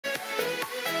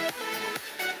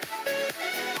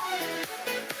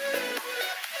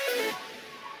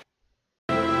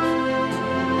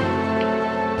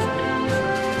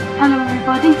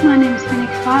everybody, my name is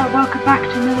Phoenix Fire. Welcome back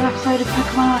to another episode of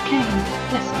Pokemon Arcane.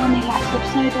 Yes, on the last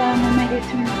episode we made it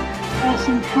through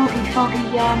some foggy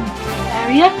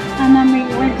area, and then we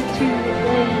went to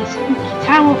the spooky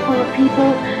tower full of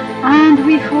people, and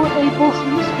we fought a boss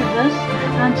with us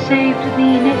and saved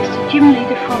the next gym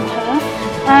leader from her.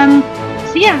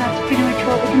 So yeah, that's pretty much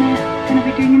what we're gonna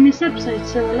be doing in this episode,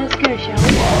 so let's go, shall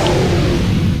we?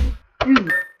 Ooh,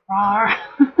 rawr.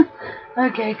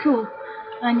 Okay, cool.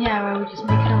 And yeah, we're just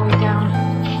making our way down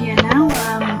here now.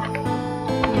 Yeah,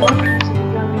 so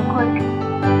we're going real quick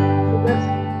with this.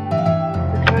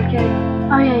 Okay.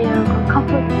 Oh yeah, we've got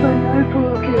comfort, but Opal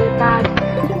look a bit bad.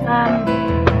 And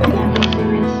also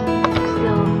is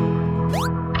still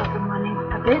up and running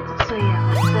a bit. So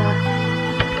yeah, let's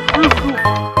oh cool.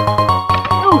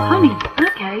 Oh, honey.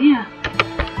 Okay, yeah.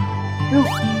 Cool.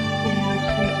 Yeah, I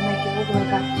just need to make it all the way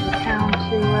back to the town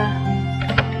to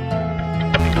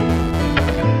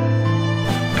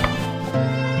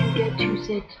to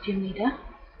said gym leader.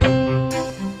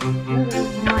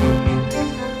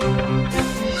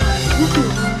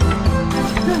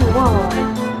 Whoa.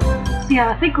 So yeah,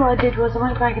 I think what I did was I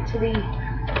went back into the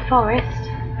forest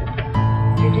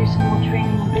to do some more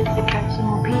training and bits to catch some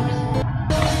more peeps.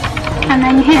 And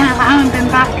then yeah, I haven't been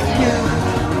back to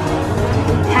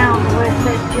the town where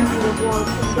said gym leader was,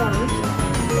 so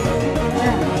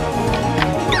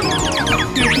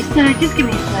yeah, just give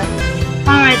me a sec.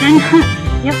 Alright then.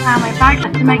 Yep, and we're back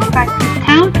to make it back to the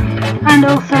town, and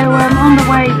also on the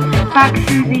way back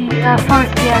through the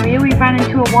foresty area we ran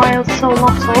into a wild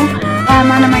Solosol, and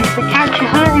I managed to capture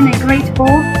her in a great ball.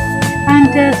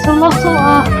 And Solosol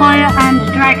are fire and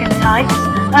dragon types,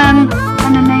 and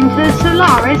her name's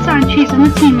Solaris, and she's on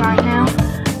the team right now.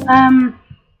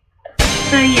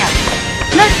 So yeah,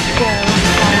 let's go,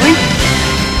 shall we?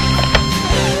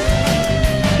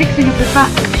 Fixing up the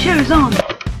battle, show's on.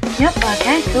 Yep,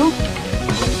 okay, cool.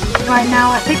 Right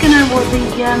now, I think I know what the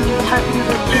typing of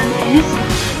the gym is,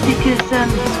 because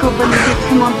Scorbunny did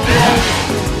come onto a...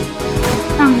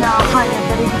 Oh no, hi there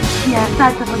buddy. Yeah,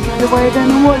 that doesn't give it away, I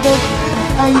don't know what it is.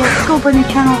 Yeah, Scorbunny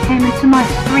channel came into my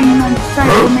stream and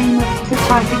started the name of the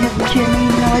typing of the gym,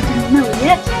 even though I didn't know it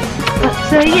yet. But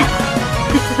yeah,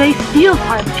 this is a steel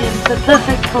type gym, so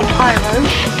perfect for Pyro,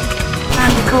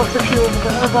 and of course a few of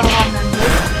the other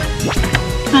members.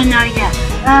 So now yeah,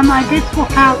 I did swap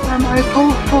out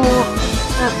Opal for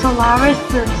Solaris,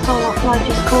 the Solosol I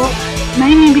just caught,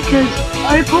 mainly because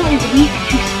Opal is weak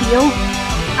to steel,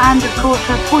 and of course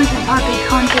her poison type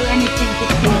can't do anything to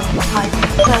steel type,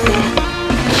 so yeah,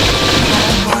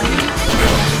 that's why I'm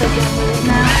sticking with it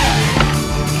now.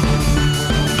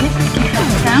 Yep, keep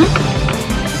that down.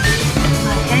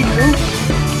 Okay, cool.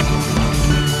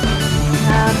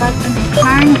 Back to the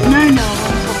clang, no,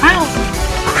 swap out.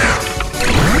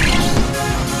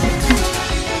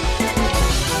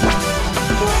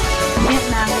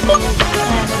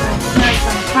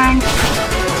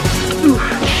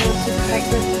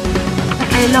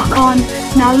 Okay, lock on.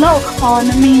 Now lock on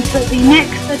means that the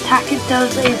next attack it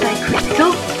does is a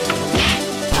critical, I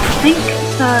think,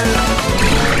 so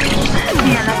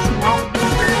yeah, let's not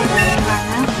right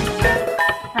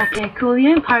now. Okay, cool,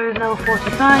 yeah, Pyro's level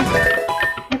 45,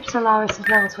 yep, Solaris is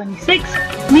level 26,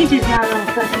 Meteor's now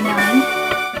level 39.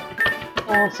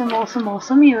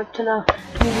 Awesome, you're up to level 40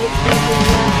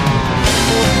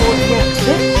 after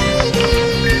this.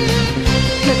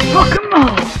 Let's rock and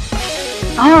roll!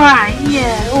 Alright,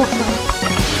 yeah, awesome.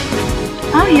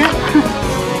 Oh yeah,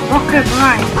 Rocker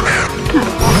Brian.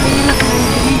 What are you looking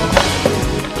into me?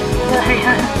 I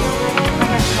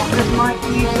guess Rockers might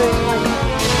use those like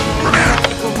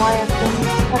electrical wire things,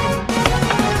 I don't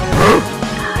know.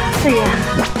 So yeah,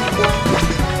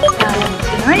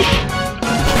 incinerate.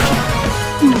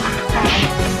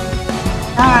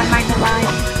 Alright,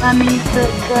 Magnemite. That means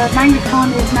that Magneton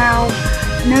is now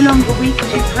no longer weak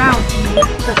to ground moves,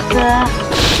 but yeah,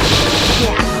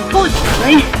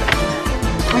 unfortunately,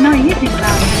 we're not using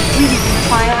ground moves, we're using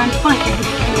fire and fighting.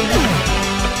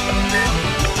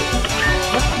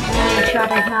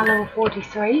 Shadow's now level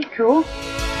 43, cool.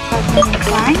 So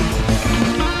Clang.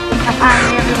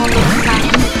 Apparently everyone loves Clang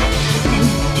in this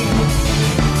gym.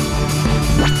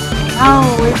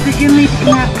 Oh, is the gym leader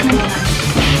going to have Clang?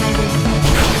 Maybe.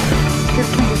 Just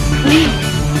think it's Clean,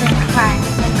 then Clang,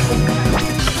 then Clang.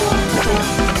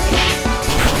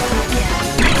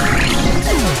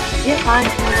 Yep, I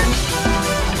can.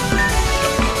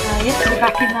 Yep, we're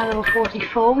back in now level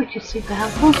 44, which is super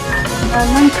helpful.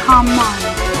 Learn Calm Mind.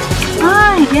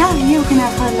 Ah, yeah, you can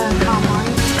have her learn Calm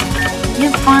Mind.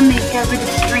 Yep, finally get rid of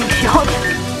String Shot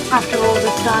after all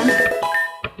this time.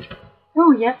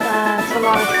 Oh, yep,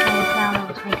 Solaris is now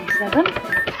level 27.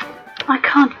 I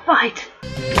can't fight.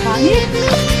 Can you? You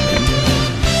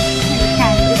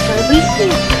can, just so beastly.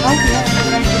 Oh, yeah,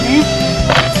 the engineer.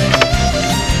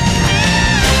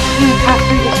 You pass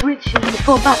through the switches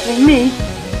before battling me.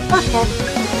 Okay.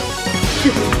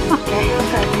 Okay,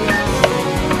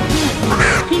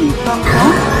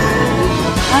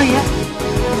 oh yeah.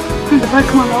 The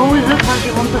Pokemon always look like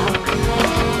it wants a hug.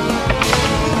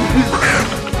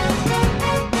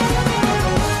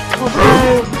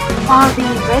 Also, are the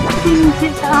red things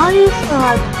its eyes, or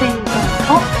are the things on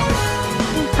top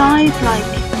its eyes, like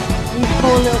these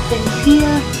four little things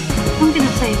here? I'm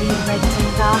gonna say these red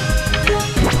things are,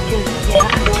 because yeah,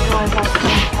 its eyes are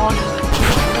kind of odd.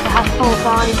 It has four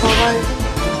eyes, although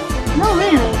not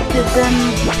really, because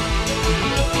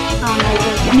oh no,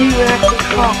 the new electric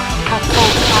clock has four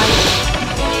eyes.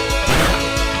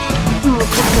 Oh, a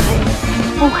couple of things.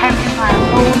 Oh, heavy fire,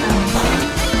 oh no.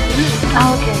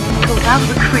 Oh, okay, cool, that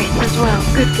was a crit as well.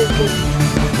 Good.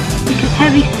 Because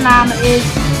heavy slam is,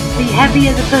 the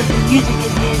heavier the person using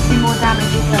it is, the more damage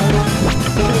it does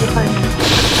to the opponent.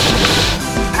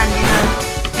 And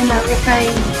you know, if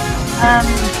a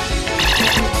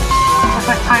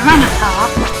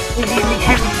Tyranitar is using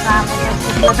heavy slam against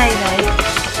a Flabébé,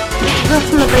 the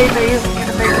Flabébé isn't going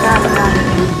to make that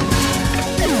damage.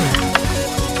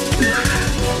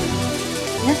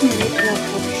 Let me reach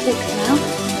level 46 now.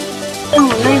 Oh,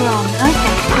 later on.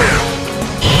 Okay, cool.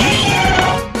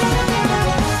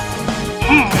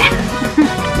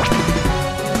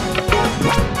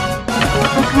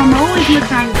 Pokemon always look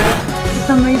angry for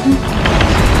some reason.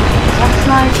 That's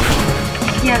like,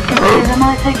 yeah, I was going to say they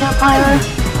might take out Pyro.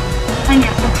 And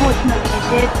yes, unfortunately it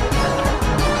did.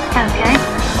 Okay,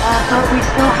 but we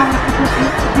still have a couple of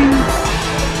people to do.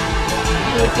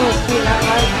 We'll force do that,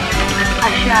 right? A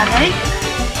Shade.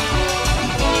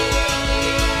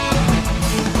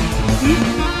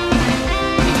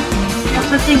 I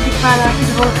also think it's bad I could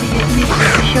have also used music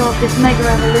to show off this Mega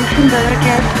Evolution, but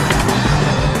okay.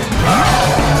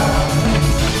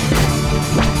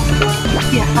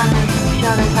 Yeah, finally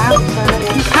Shadow's out, so let's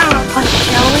do Power Up Punch,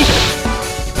 shall we?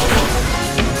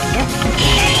 Yep.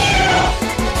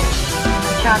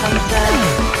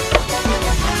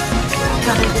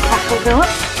 Shadow's attack will go up.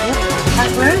 Yep, attack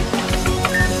grows.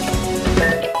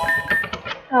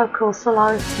 Oh cool,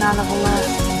 Solaris now level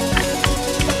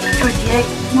 28,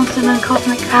 Monster and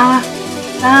Cosmic Power.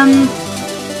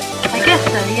 I guess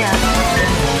so, yeah.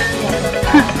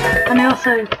 And I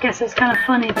also guess it's kind of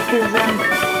funny because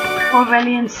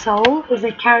Aurelion Sol is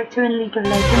a character in League of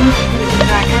Legends, he's a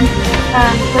dragon,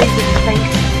 but he's a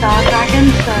space star dragon,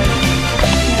 so,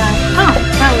 you know, oh,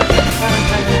 that was very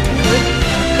good.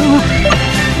 Cool.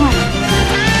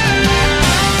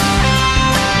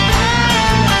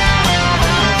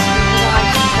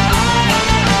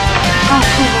 Oh,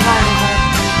 cool, revival herb.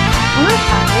 Well, that's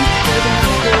handy, so we don't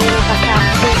have to do all back out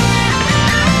too.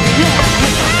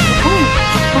 Cool,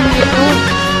 fully cool.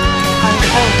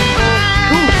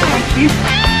 Cool, thank you. So,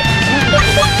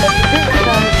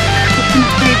 just gonna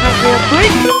save up real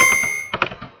quick.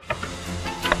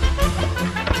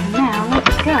 Now,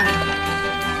 let's go.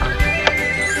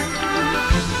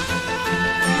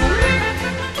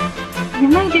 You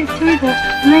made it through the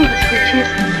laser switches.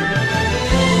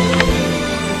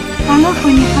 I love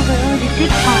when you have it already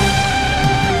big time.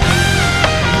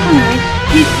 Anyway,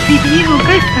 you defeat the evil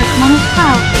ghost Pokemon as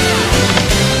well.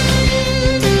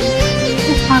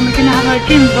 This time we're gonna have our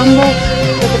gym rumble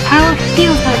with the power of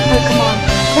steel type Pokemon.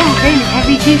 They're really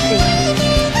heavy duty.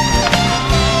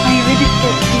 Are you ready to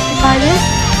get defeated by this?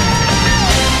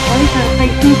 Well, you gotta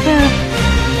face me first.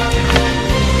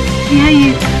 See how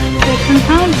you feel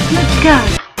sometimes? Let's go.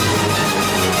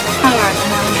 Alright,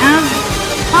 now we have...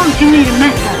 Oh, you need a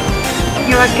meta.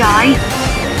 You're a guy.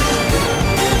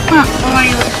 Huh, or are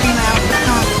you a female? I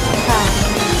can't tell.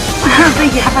 But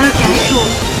yeah, okay, cool.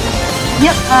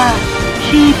 Yep,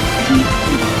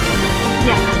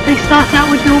 yeah, they start out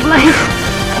with dual blades.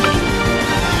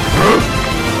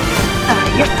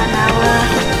 Yep, and now,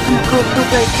 and of course dual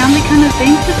blades can be kind of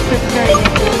dangerous, but yeah,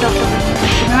 it's off of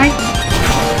it, right?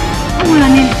 Oh, I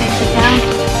nearly takes it down.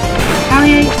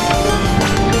 Retaliate.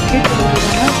 Good, so,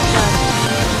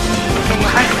 okay,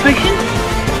 your hyper potion.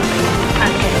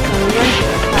 Okay, cool,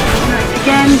 right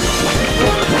again.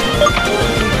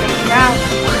 Take it out.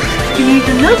 You can use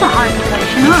another hyper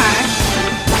potion, alright.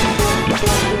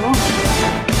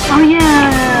 Oh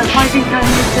yeah, fighting time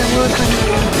is the work when you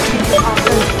use the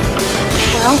hyper.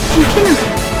 Well,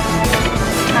 incinerate.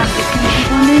 And we can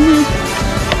keep on doing this.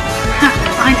 Ha,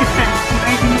 I defense. You're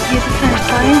raising up your defense,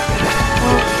 are you?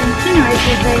 Well, incinerate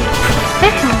is a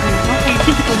special move, not a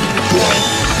physical move.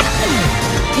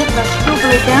 Yep, let's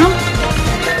double it down.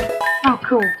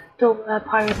 cool.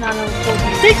 Pyro is now level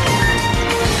 46.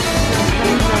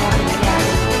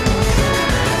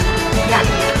 Yes,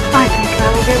 I think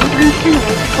I will be able to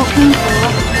incinerate for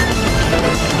flamethrower.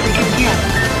 Because yeah.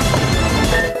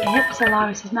 Yep,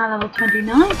 Solaris is now level 29.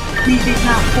 Neezy is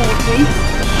now 40.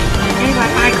 Okay,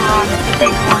 right, Aggron is the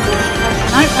big one. That's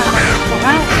a night that might fall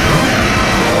out.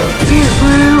 Here's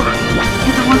Blue.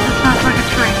 He's the one that sounds like a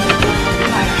train.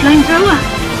 Right, flamethrower.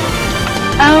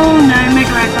 Oh no,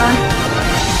 Mega Aggron.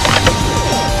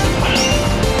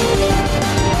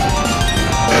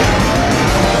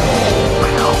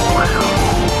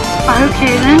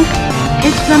 Okay then,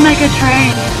 it's the Mega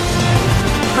Train.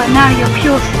 But now you're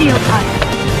pure steel type.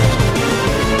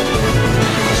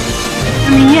 I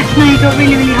mean, yes, now you've got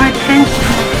really, really high defense and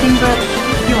everything, but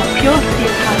you're pure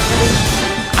steel type, buddy.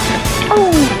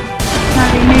 Oh! Now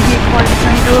the immediate quality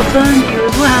flamethrower burned you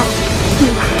as well.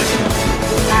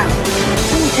 Wow.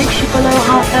 Oh, takes you below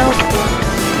half health.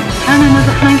 Can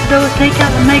another flamethrower take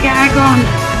out the Mega Aggron?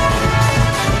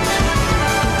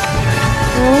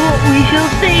 Oh, we shall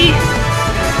see.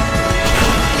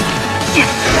 Yes,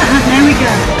 there we go.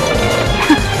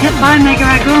 Hit by Mega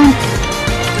Aggron.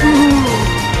 Ooh,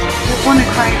 the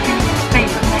WannaCry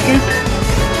favourite Megas.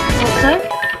 Also,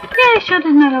 yay,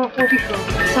 Shadow's now level 44.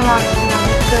 Solaris is now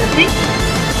level 30.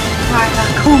 Right,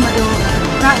 that Commodore,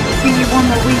 that's the one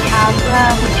that we have,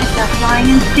 which is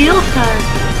flying in steel, so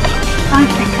I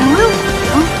think I will.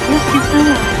 Oh, yes, yes I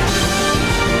will.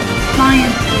 Flying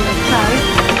in steel, so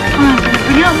I'm going to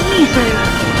bring out Mizu.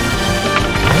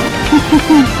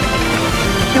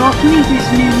 Show off Mizu's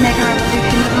new Mega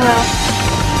Evolution as well.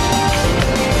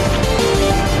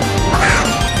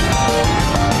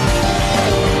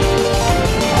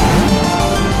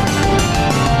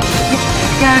 Yep, there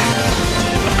we go.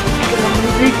 Good on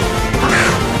Mizu.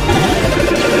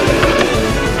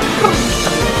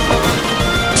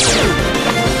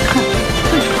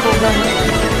 Such a cool run.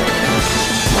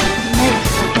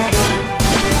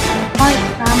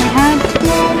 And we have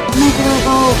Mega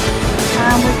Evolve,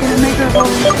 and we're going to Mega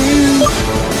Evolve into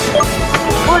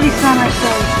Body Slam, I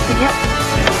say. So yep.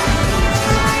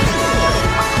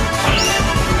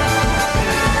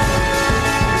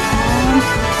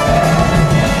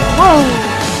 Whoa!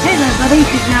 Hey there, buddy,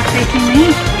 who's now facing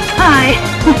me. Hi!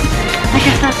 I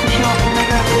guess that's the show off the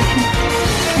Mega Evolution.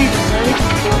 Hey there, buddy.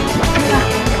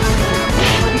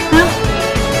 Body Slam?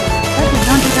 That did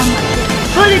not do that much.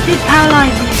 But it did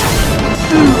paralyze you.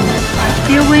 Right,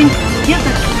 Steel Wing. Yep,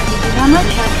 that's going to do that much.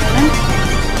 Okay then.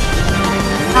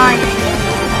 Ah, yeah.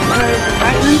 Where is it,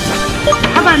 right then?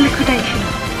 How about Liquidation?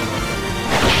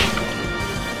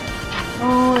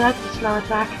 Oh, that's a slow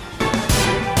attack.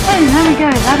 Oh, there we go.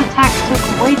 That attack took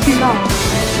way too long.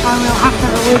 And we'll have to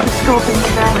have a word with Scorpion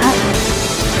there.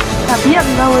 Yep,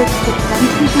 lowered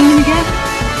defenses, I'm going to guess.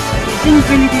 It didn't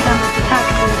really do that much attack,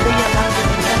 but yeah, lowered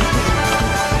defenses.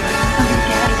 I'm going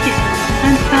to guess.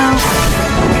 Defense spell.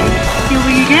 Okay, Steel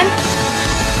Wing again.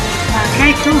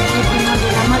 Okay, cool. Hopefully not do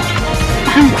that much.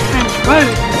 And defense rose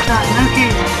this time. Okay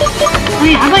then. Oh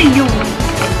yeah, how about Yawn?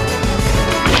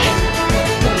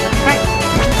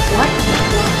 What?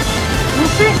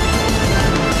 What's it?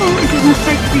 Oh, it doesn't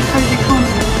expect to be cozy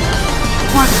corner.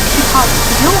 One, two parts of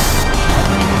the Yawn.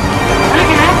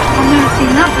 Okay, I've never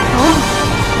seen that before.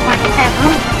 Like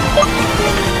ever.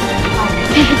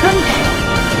 Significant.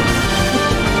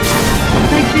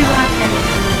 Let's see what happens.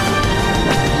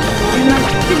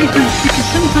 Significant, because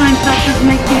sometimes that does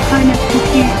make the opponent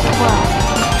confused as well.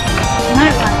 No,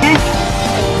 okay.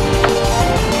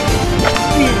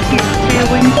 Here's Steel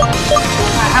Wing.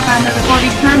 Right, how about another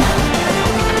Body Slam?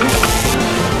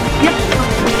 Yep,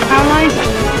 paralyzed.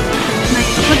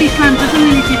 Body Slam doesn't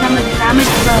really do that much damage,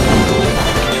 but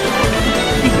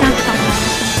it does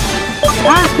sometimes.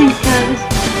 I think this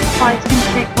fight's going to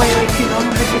take way too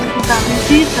long if I just keep having to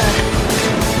do so.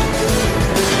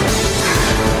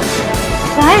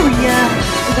 So hey, we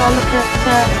gotta look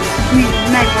at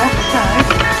Mega, so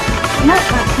let's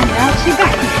send out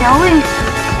Tsubaki, shall we?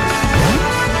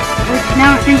 Which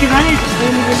now I think about it is a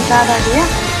really, really bad idea.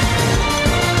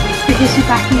 Because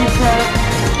Tsubaki is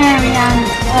fairy and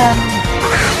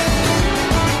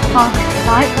Arcane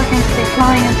type against a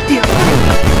flying and steel type.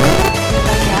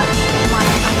 So yeah,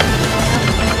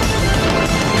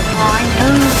 I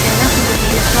know they're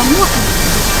definitely a strong weapon.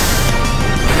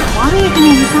 Why are you even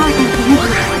in the dark against the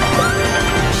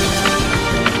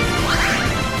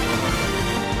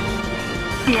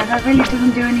yeah, that really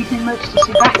doesn't do anything much to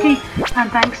Tsubaki,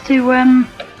 and thanks to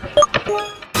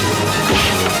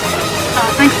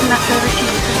thanks to Leftover, she's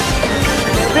going to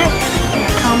a little bit. Yeah,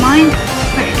 Carmine,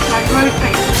 special side road,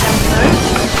 special down road.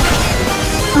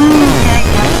 Oh, okay,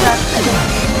 yeah,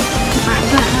 that's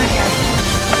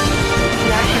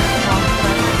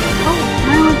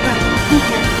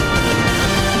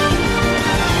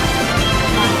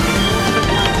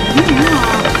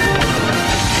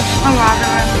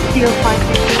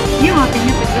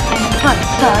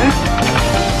So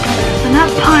now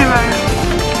Pyro.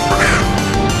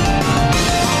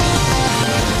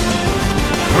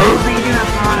 What are you doing,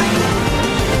 Brian?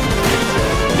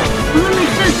 Well, that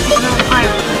makes sense because I'm a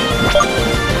Pyro.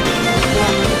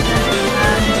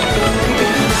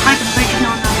 Hyper potion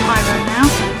on that Pyro now.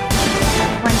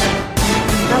 When the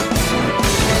up.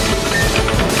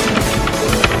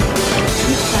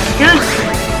 There we go.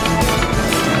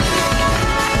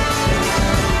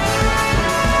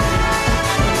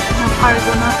 Now Pyro's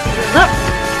on that heals up.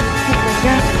 There we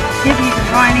go. Yep, you can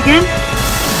try it again.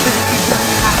 Because it's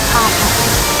only half of it.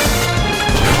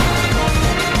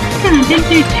 It didn't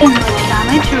do too much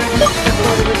damage, or at least I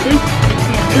thought it would do.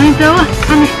 Yeah, Flamethrower,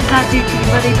 how much does that do to you,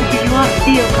 buddy? Because you are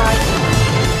steel, guys.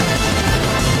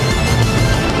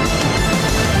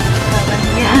 So then,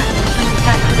 yeah, some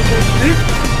actually goes through.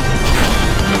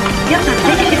 Yep, that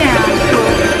takes you down. Cool.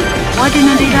 Why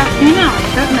didn't I do that sooner? I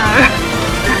don't know.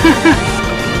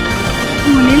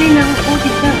 Ooh, nearly level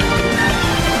 47.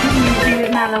 Usually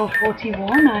is now level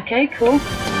 41. Okay, cool.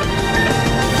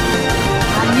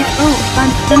 Yep, oh,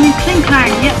 sending Cling Clang.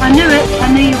 Yep, I knew it.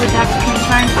 I knew you would have a Cling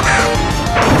Clang. So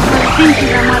I think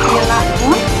that might be your last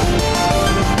one.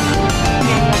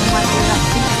 Yeah, that might be your last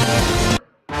one.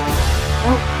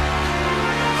 Oh.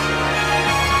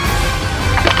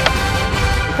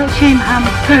 What a shame how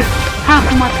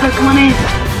powerful my Pokemon is.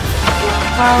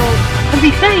 Well, to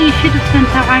be fair, you should have sent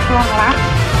out Arcane last,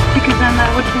 because then that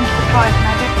would have been a surprise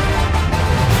magic.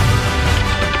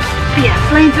 But yeah,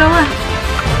 Flamethrower.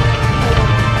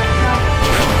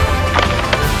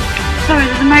 Sorry,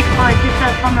 there's a magpie just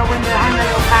outside my window having a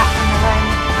little bath in the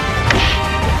rain.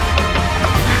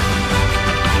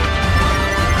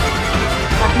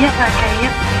 Oh, yep, okay,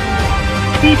 yep.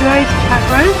 Speed Rose, attack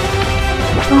Rose.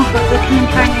 Oh, but the Cling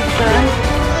Clang is there.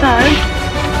 So,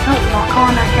 oh, lock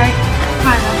on, okay.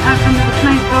 Right, then, have another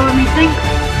Flamethrower, methinks.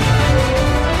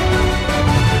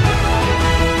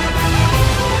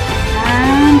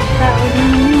 And that would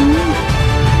mean...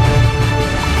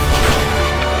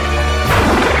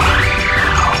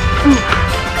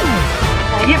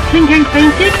 Yep, Cling Clang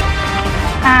fainted,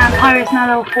 and Pyro's now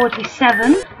level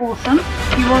 47, awesome.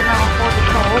 He was level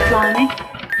 44, blimey.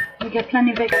 We get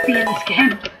plenty of XP in this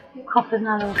game. Copper's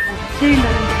now level 42,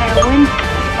 level Tailwind,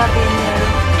 that'd be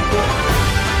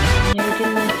no, we're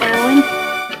getting the Tailwind.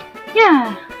 Yeah!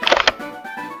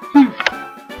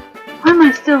 Why am I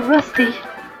still rusty?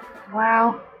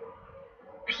 Wow.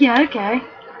 Yeah, okay.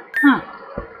 Huh.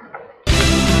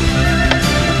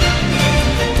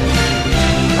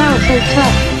 That was so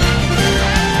tough.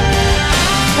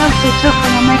 That was so tough,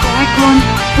 and I'll make Arcane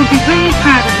will be very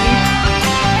proud of you.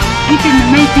 You did an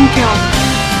amazing job.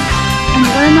 And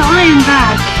you're in the iron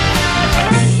badge.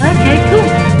 Okay, cool.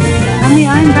 And the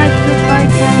iron badge looks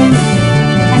like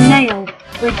a nail,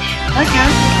 which, okay,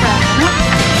 fair enough.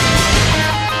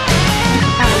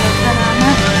 Let's have a look at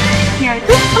that. Yeah, it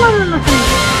does come out like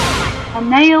a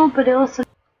nail, but it also...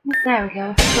 There we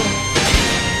go, cool.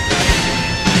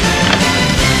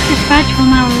 This badge will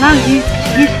now allow you to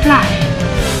use Flash.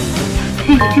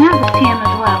 Hey, you can have the TM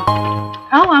as well.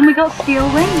 Oh, and we got Steel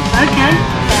Wing. Okay,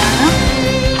 fair enough.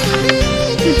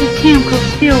 This is a TM called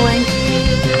Steel Wing.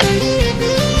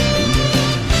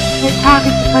 It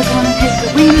targets the Pokemon and hits the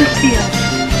wing of steel.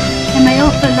 It may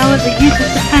also lower the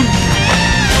user's defense.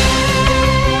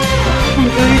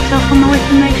 Enjoy yourself on the way to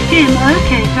the next gym.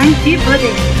 Okay, thank you,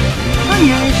 buddy. Oh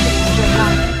yeah, it's just a good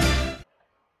time.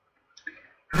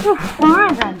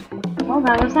 Alright then. Well,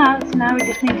 that was that. So now we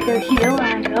just need to go heal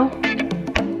and go.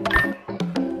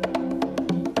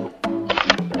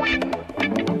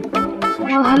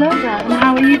 Well, hello there, and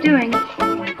how are you doing?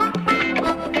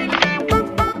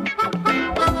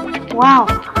 Wow,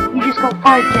 you just got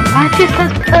 5 gym matches?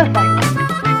 That's perfect.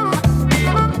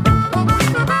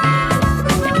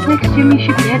 Next gym you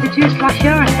should be headed to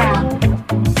 /Arcane.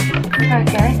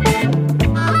 Okay.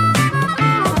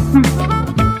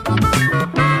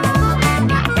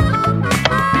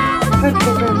 Try to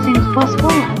get there as soon as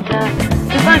possible, and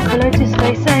goodbye, Quillo, to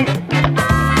stay safe.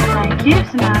 Thank you.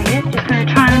 So now, yeah, just going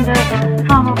to try and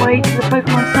farm our way to the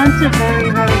Pokemon Center very,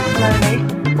 very slowly.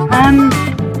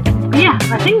 Yeah,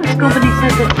 I think the company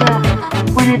said that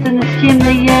when it's in this gym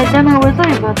the demo was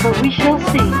over, but we shall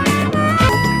see.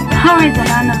 Alright then,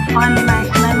 and I've finally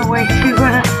managed to make my way to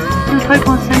the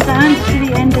Pokemon Center and to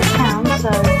the end of town,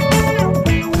 so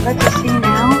let's see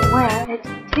now where it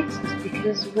takes us,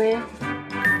 because we're...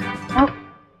 Oh.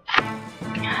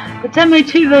 The Demo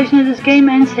 2 version of this game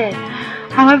ends here.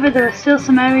 However, there are still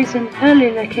some areas in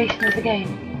earlier locations of the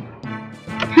game.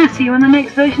 See you on the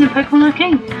next version of Pokemon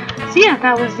Arcane. So yeah,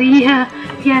 that was the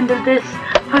end of this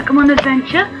Pokemon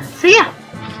adventure. So yeah,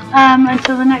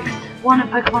 until the next one of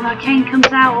Pokemon Arcane comes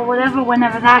out, or whatever,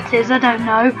 whenever that is, I don't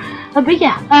know. But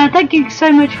yeah, thank you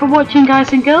so much for watching,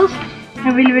 guys and girls. I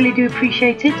really do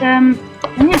appreciate it. And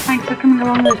yeah, thanks for coming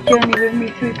along this journey with me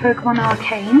through Pokemon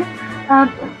Arcane.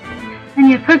 And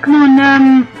yeah,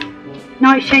 Pokemon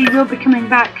Nightshade will be coming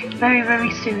back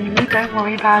very soon. Don't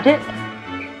worry about it.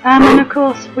 And of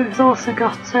course, we've also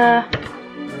got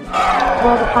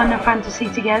World of Final Fantasy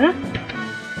together.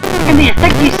 And yeah,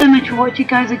 thank you so much for watching,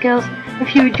 guys and girls.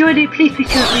 If you enjoyed it, please be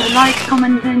sure to leave a like,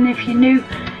 comment, and if you're new,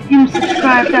 you can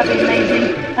subscribe. That'd be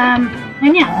amazing.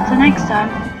 And yeah, until next time,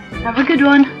 have a good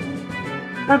one.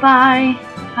 Bye bye,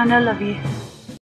 and I love you.